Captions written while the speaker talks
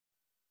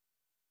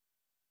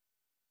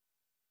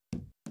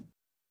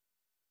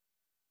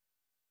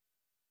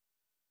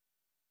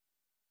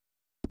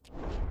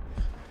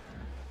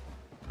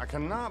I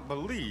cannot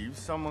believe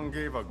someone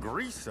gave a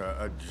greaser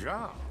a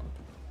job.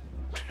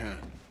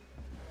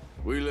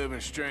 We live in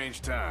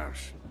strange times.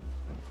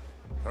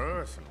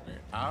 Personally,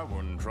 I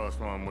wouldn't trust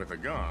one with a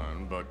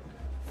gun, but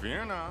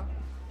fear not.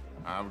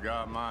 I've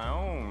got my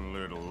own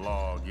little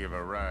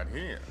lawgiver right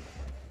here.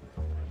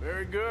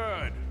 Very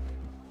good.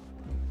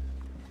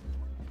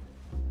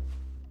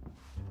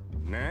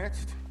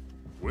 Next,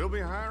 we'll be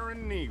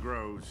hiring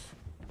Negroes.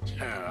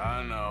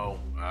 I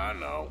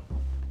know.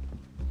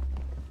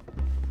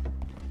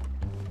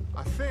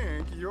 I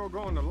think you're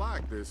going to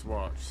like this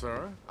watch,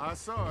 sir. I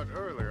saw it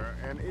earlier,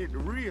 and it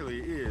really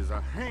is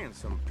a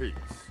handsome piece.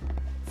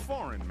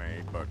 Foreign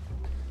made, but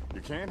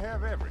you can't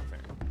have everything.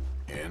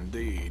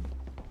 Indeed.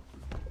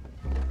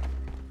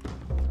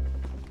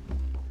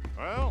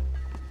 Well,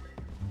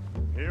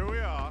 here we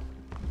are.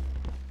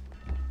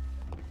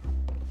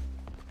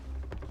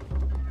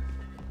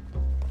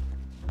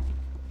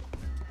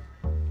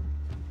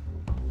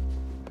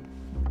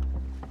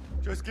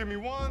 Just give me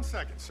 1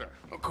 second, sir.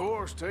 Of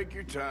course, take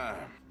your time.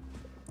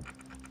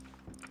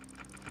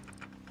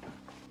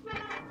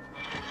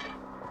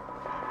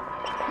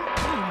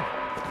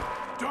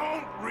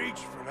 Don't reach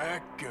for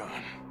that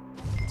gun.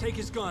 Take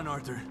his gun,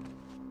 Arthur.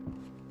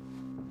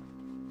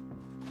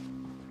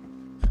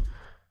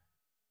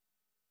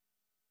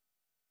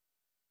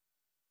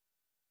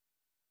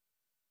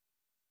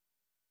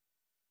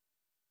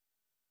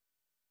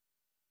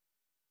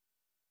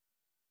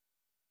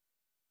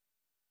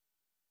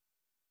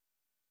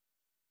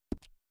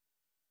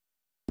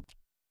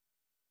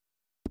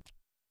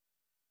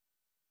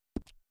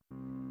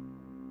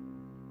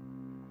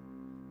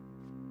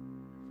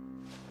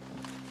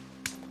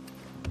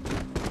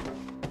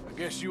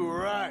 I guess you were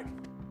right.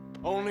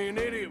 Only an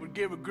idiot would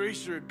give a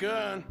greaser a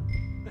gun.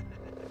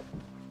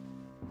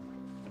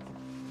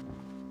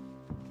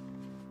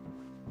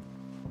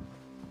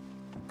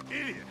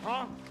 Idiot,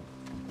 huh?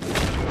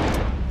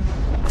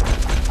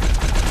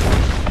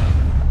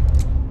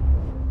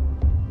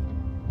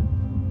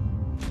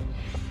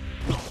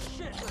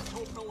 Shit, let's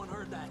hope no one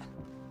heard that.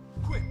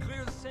 Quick,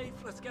 clear the safe,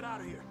 let's get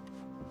out of here.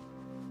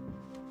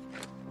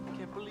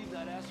 Can't believe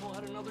that asshole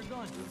had another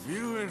gun. The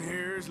view in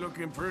here is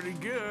looking pretty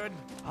good.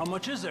 How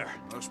much is there?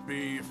 Must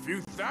be a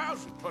few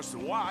thousand plus the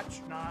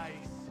watch. Nice.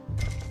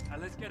 Now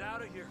let's get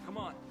out of here, come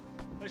on.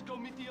 Let's go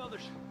meet the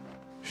others.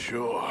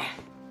 Sure.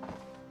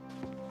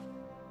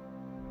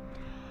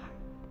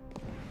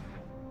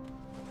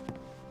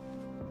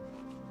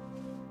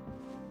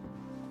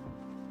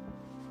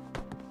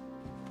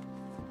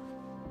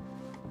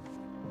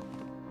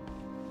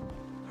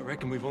 I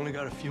reckon we've only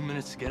got a few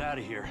minutes to get out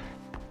of here.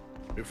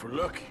 If we're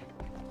lucky.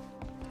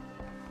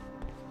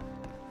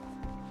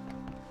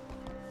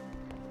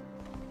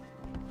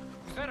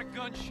 Was that a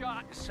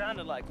gunshot? It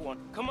sounded like one.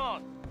 Come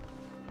on.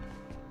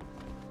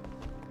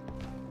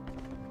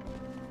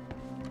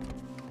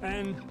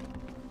 And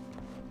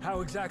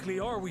how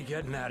exactly are we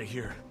getting out of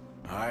here?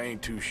 I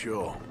ain't too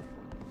sure.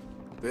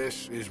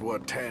 This is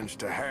what tends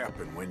to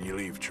happen when you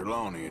leave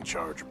Trelawney in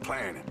charge of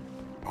planning.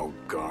 Oh,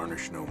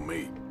 garnish no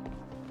meat.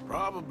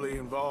 Probably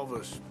involve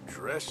us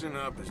dressing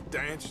up as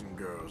dancing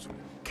girls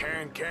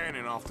and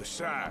cannon off the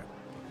side.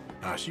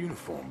 Nice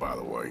uniform, by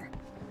the way.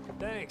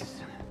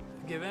 Thanks.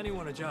 Give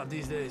anyone a job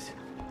these days.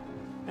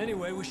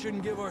 Anyway, we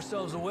shouldn't give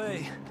ourselves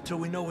away until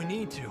we know we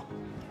need to.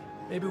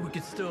 Maybe we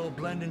could still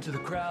blend into the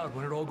crowd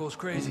when it all goes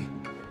crazy.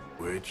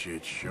 Which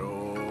it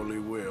surely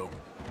will.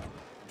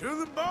 To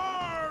the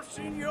bar,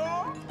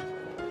 senor!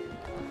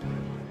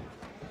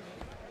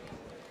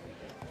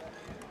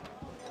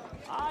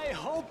 I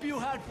hope you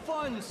had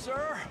fun,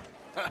 sir.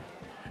 At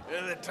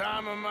the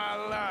time of my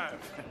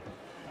life.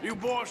 You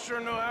boys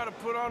sure know how to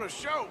put on a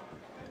show.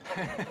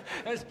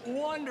 That's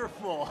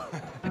wonderful.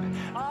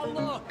 Ah,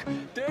 look,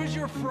 there's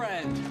your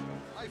friend.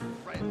 My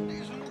friend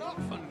is not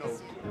for no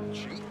good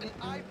cheat, and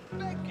I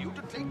beg you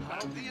to take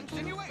back the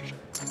insinuation.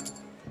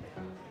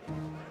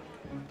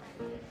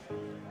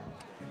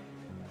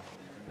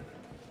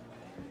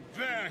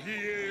 There he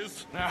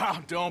is.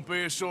 Now, don't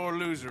be a sore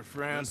loser,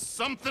 friend. There's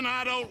something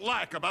I don't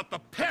like about the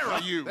pair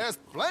of you. There's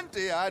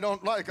plenty I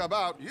don't like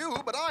about you,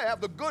 but I have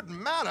the good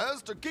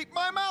manners to keep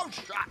my mouth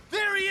shut.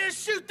 There he is!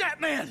 Shoot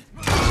that man!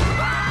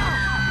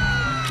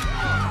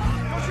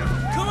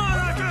 Come on,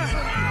 Arthur!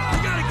 We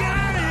gotta get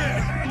out of here!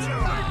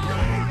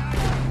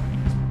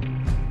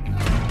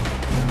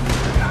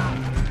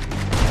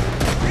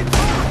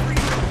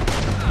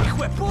 Hijo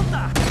de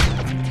puta!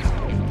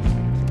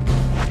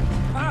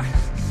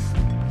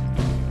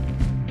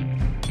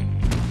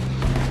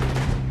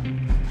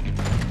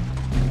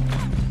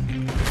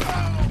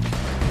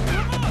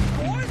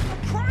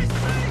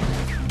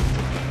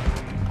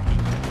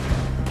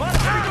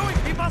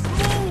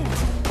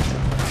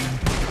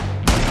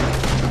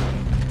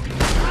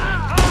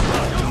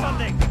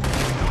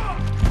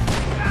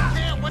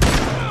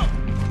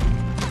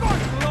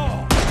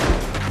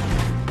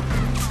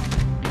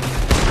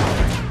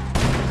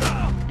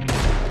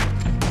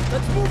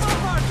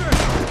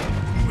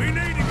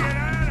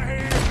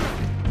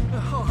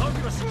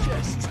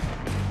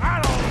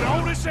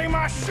 This ain't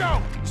my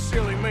show.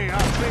 silly me. I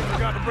think I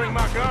got to bring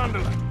my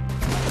gondola.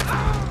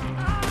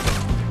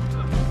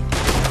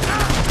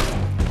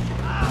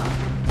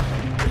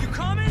 Are you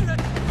coming? Are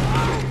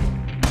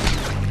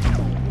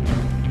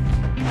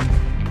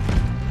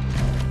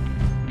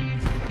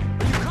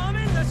you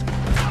coming? Let's...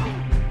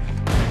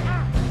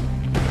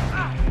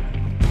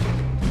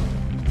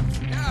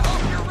 Yeah, I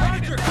hope you're ready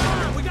to Come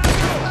on, we gotta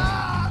go!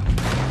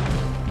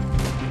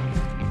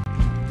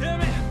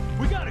 Damn it!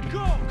 We gotta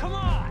go! Come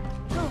on!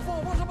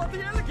 What about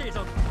the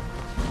alligator?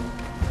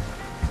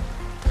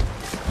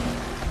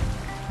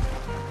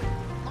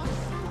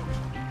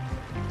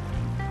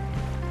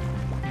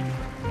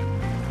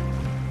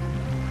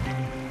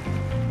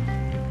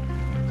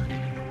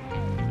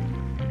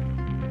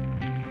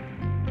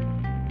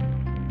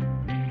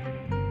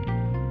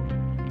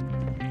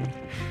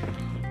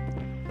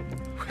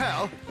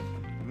 Well,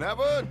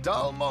 never a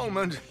dull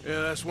moment.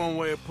 Yeah, that's one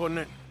way of putting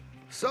it.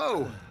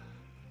 So,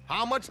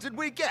 how much did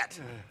we get?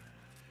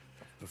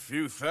 A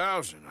few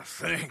thousand, I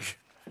think.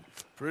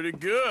 Pretty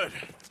good.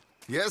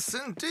 Yes,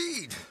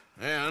 indeed.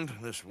 And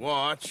this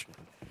watch,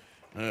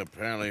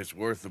 apparently it's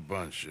worth a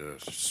bunch.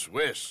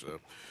 Swiss, a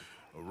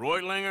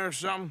Reutlinger or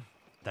something?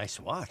 Nice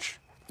watch.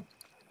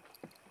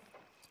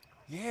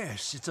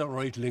 Yes, it's a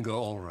Reutlinger,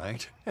 all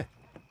right.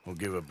 We'll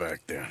give it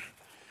back then.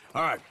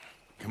 All right,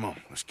 come on,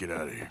 let's get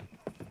out of here.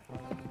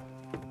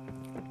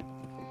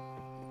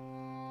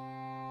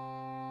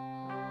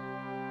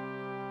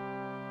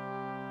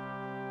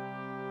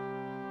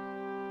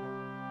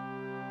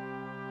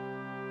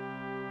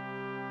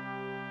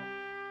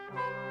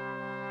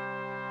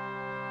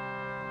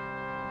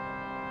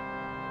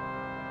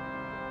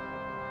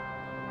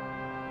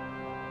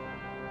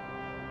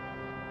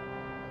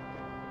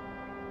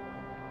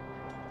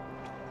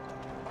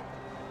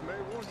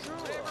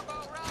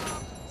 Riverboat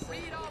Rob,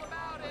 read all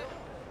about it.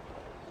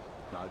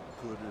 Not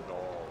good at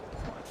all.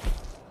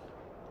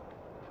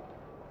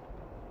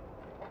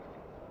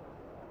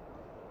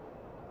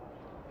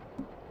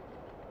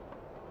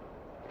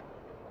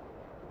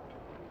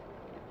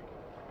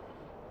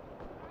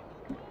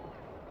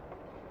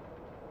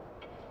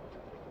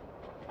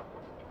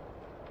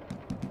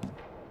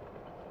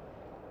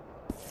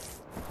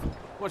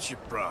 What's your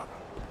problem?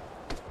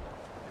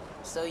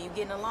 So you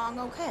getting along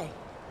okay?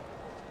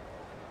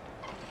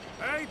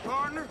 Hey,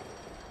 partner.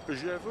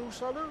 Je vous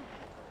salue.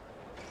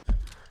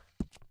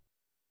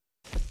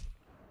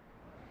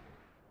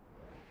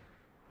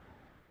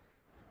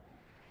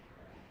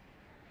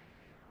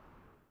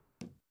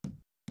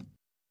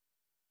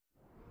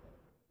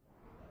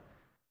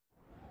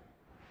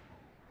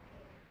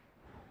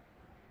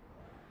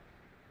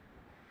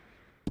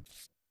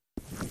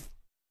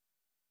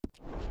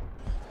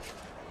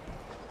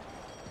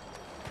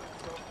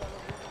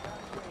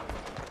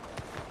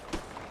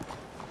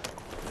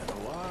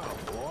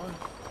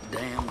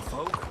 Damn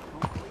folk.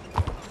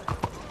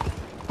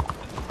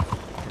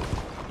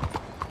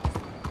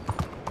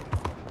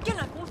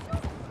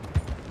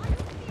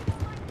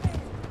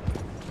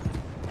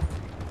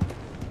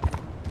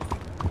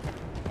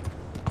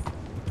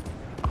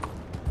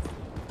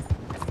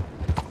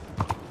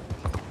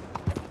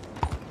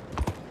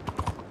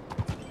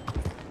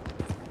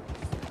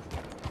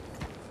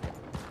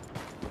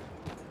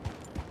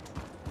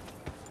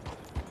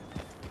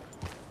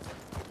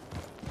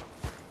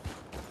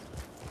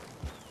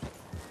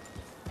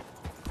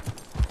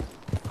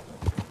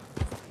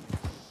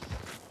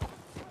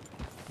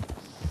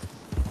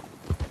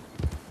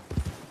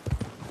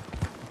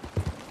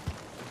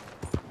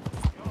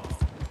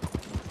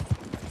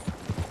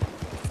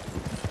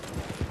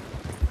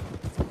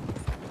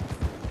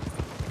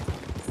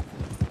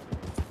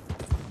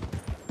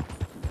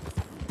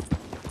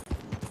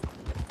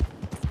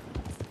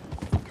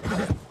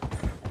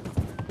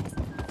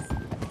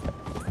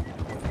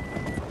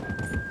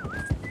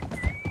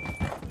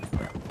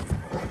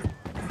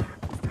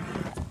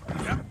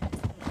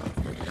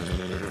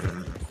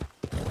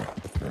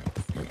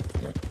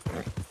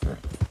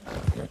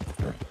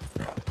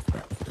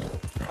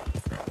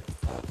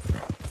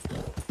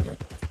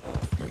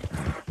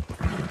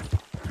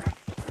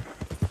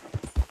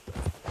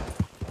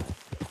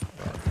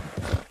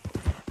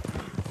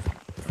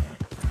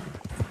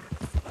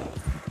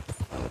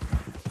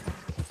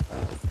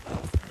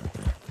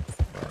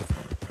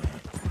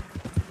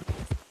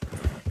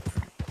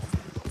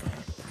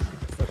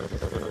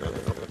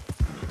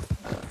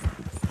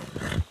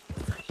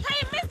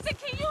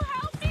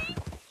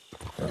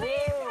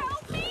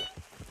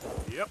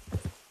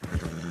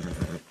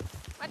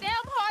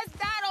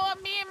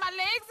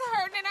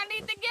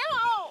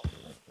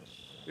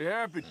 Be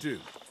happy to.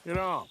 Get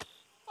on.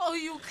 Oh,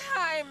 you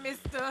kind,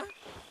 mister.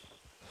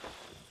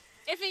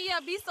 If you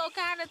be so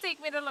kind to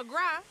take me to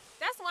LeGras,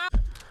 that's where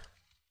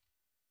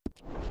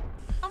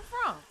I'm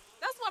from.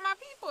 That's where my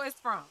people is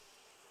from.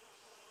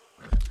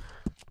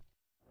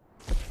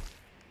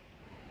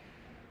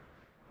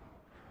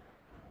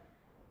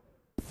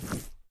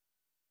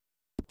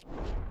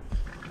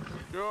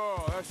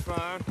 Sure, that's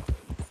fine.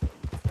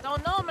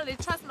 Don't normally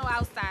trust no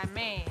outside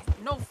man.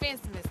 No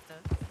offense, mister.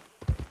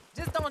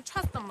 Just just don't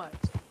trust him much.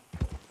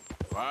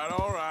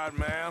 All right,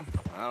 ma'am.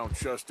 I don't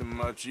trust him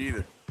much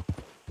either.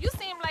 You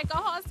seem like a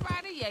horse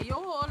rider, yeah, your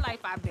whole life,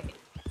 I bet.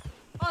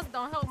 Horse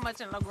don't help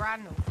much in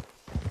LeGras, no.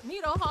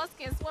 Neither horse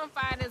can swim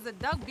fine as a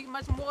duck, be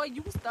much more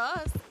used to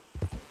us.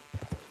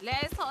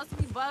 Last horse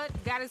we bought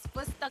got his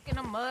foot stuck in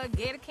the mud,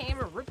 gator came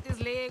and ripped his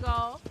leg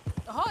off.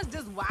 The horse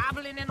just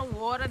wobbling in the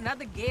water,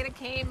 another gator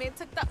came in,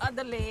 took the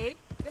other leg.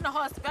 Then the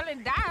horse fell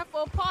and died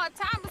before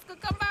part-timers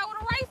could come by with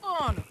a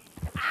rifle on him.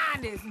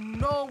 Honest,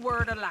 no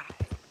word of lie.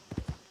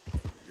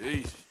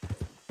 Jesus.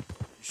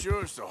 You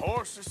sure it's the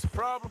horse that's the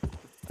problem?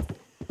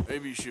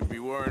 Maybe you should be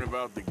worrying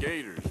about the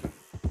gators.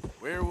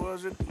 Where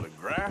was it?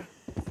 LeGras?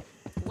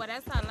 Well,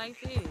 that's how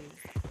life is.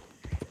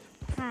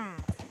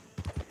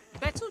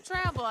 Bet you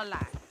travel a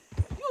lot.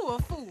 You a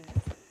fool.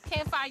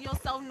 Can't find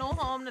yourself no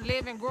home to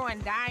live and grow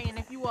and dying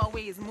if you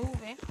always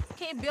moving.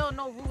 Can't build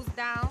no roots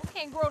down.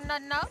 Can't grow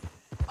nothing up.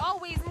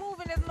 Always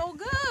moving is no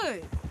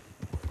good.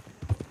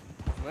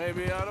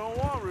 Maybe I don't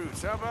want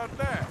roots. How about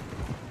that?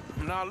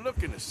 I'm not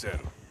looking to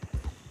settle.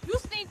 You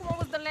think when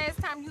was the last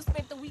time you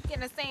spent the week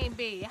in the same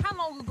bed? How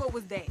long ago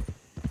was that?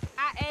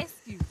 I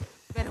asked you.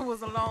 Bet it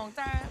was a long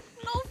time.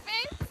 No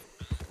offense.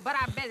 But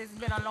I bet it's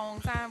been a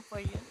long time for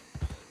you.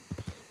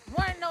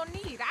 Wasn't no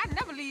need. I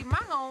never leave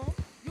my home.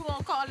 You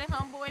gonna call it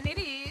humble, and it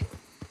is.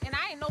 And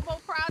I ain't no more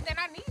proud than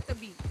I need to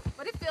be.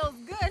 But it feels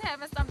good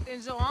having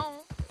something your own.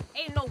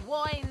 Ain't no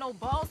war, ain't no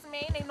boss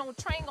man, ain't no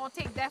train gonna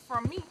take that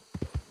from me.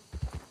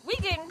 We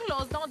getting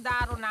close, don't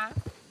dawdle now.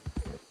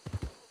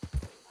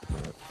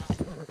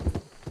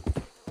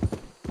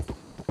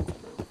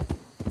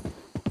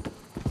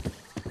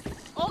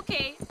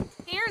 Okay,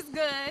 here's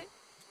good.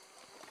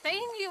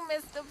 Thank you,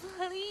 mister.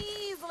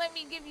 Please let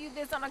me give you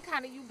this on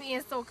account of you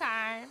being so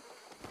kind.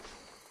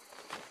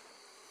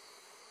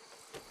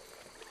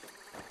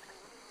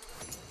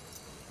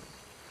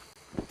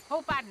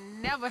 Hope I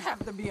never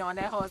have to be on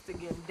that horse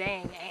again,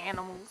 dang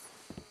animals.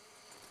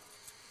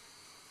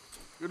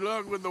 Good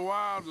luck with the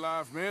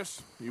wildlife,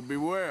 miss. You be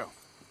well.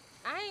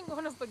 I ain't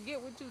gonna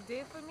forget what you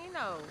did for me,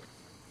 no.